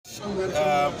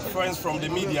friends from the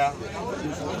media.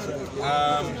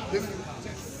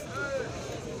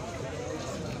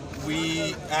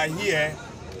 We are here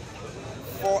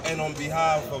for and on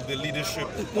behalf of the leadership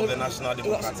of the National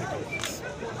Democratic Congress.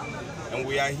 And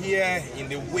we are here in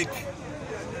the wake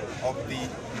of the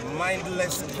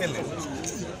mindless killing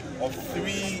of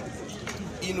 3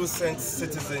 innocent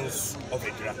citizens of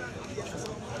Ejura.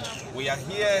 We are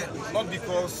here not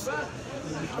because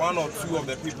 1 or 2 of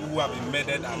the people who have been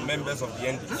murdered are members of the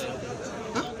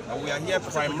NDC. And we are here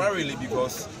primarily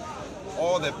because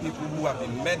all the people who have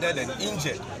been murdered and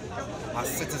injured are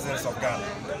citizens of Ghana.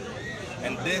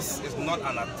 And this is not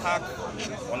an attack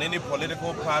on any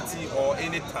political party or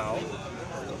any town,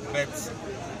 but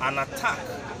an attack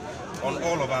on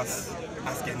all of us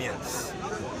as Ghanaians.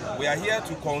 We are here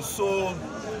to console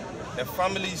the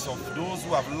families of those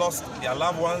who have lost their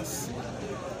loved ones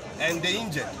and the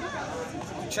injured.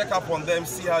 Check up on them,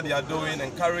 see how they are doing,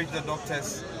 encourage the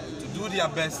doctors to do their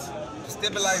best to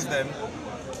stabilize them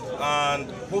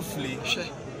and hopefully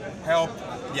help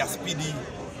their speedy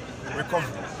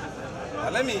recovery.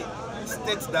 Now, let me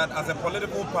state that as a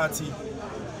political party,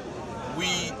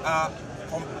 we are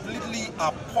completely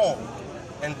appalled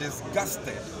and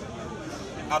disgusted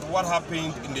at what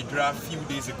happened in the Ejura a few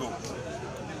days ago.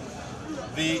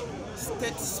 The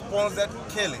state-sponsored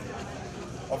killing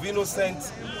of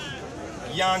innocent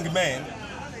young men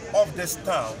of this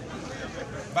town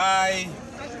by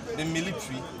the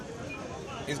military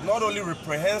is not only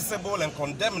reprehensible and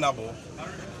condemnable,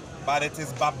 but it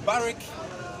is barbaric,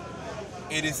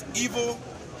 it is evil,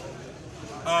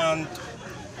 and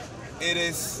it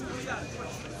is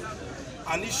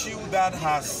an issue that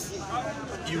has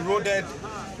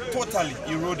totally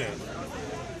eroded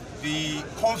the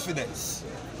confidence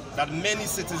that many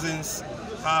citizens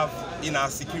have in our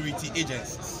security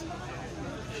agencies.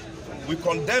 We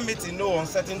condemn it in no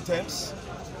uncertain terms,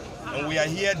 and we are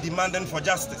here demanding for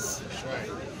justice.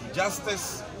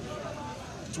 Justice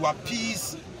to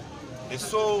appease the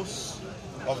souls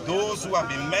of those who have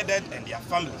been murdered and their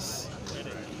families.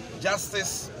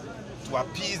 Justice to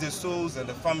appease the souls and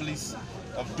the families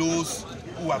of those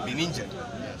who have been injured.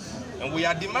 And we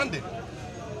are demanding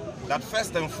that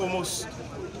first and foremost,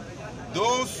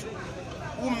 those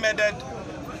who murdered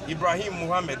Ibrahim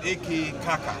Mohammed, aka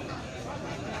Kaaka,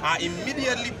 are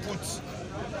immediately put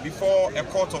before a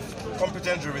court of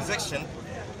competent jurisdiction,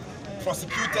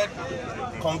 prosecuted,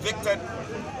 convicted,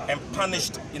 and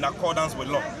punished in accordance with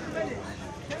law.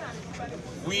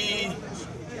 We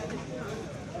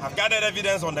have gathered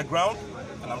evidence on the ground,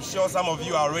 and I'm sure some of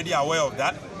you are already aware of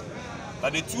that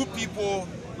the 2 people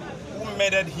who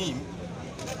murdered him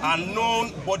are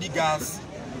known bodyguards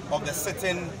of the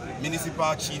sitting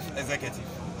Municipal Chief Executive.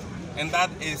 And that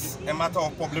is a matter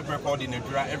of public record in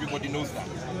Ejura. Everybody knows that.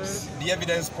 The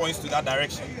evidence points to that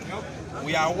direction.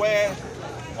 We are aware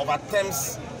of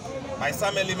attempts by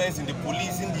some elements in the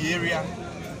police in the area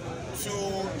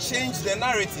to change the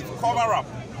narrative, cover up,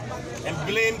 and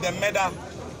blame the murder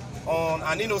on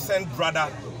an innocent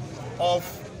brother of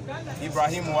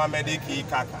Ibrahim Mohammed, aka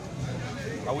Kaaka.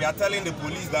 And we are telling the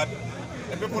police that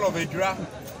the people of Ejura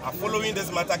are following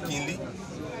this matter keenly.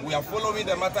 We are following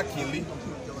the matter keenly.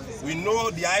 We know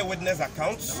the eyewitness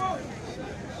accounts.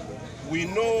 We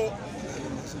know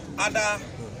other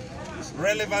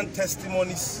relevant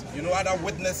testimonies, other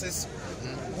witnesses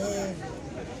who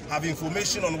have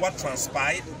information on what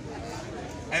transpired.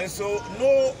 And so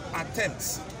no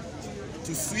attempts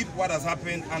to sweep what has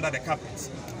happened under the carpet,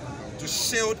 to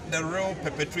shield the real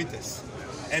perpetrators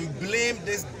and blame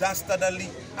this dastardly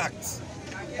act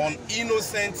on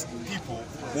innocent people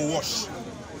will wash.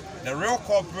 The real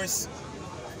culprits,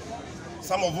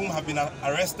 some of whom have been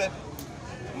arrested,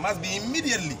 must be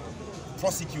immediately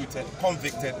prosecuted,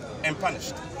 convicted, and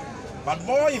punished. But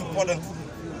more importantly,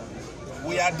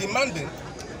 we are demanding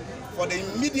for the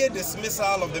immediate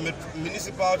dismissal of the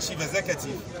Municipal Chief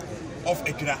Executive of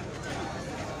Ejura.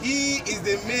 He is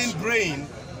the main brain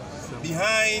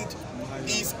behind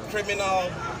these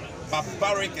criminal,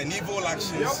 barbaric, and evil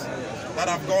actions that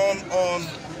have gone on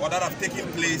or that have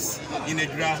taken place in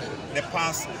Ejura the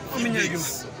past few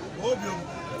days.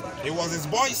 It was his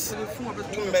boys who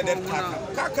murdered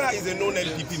Kaaka. Kaaka is a known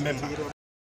NPP member.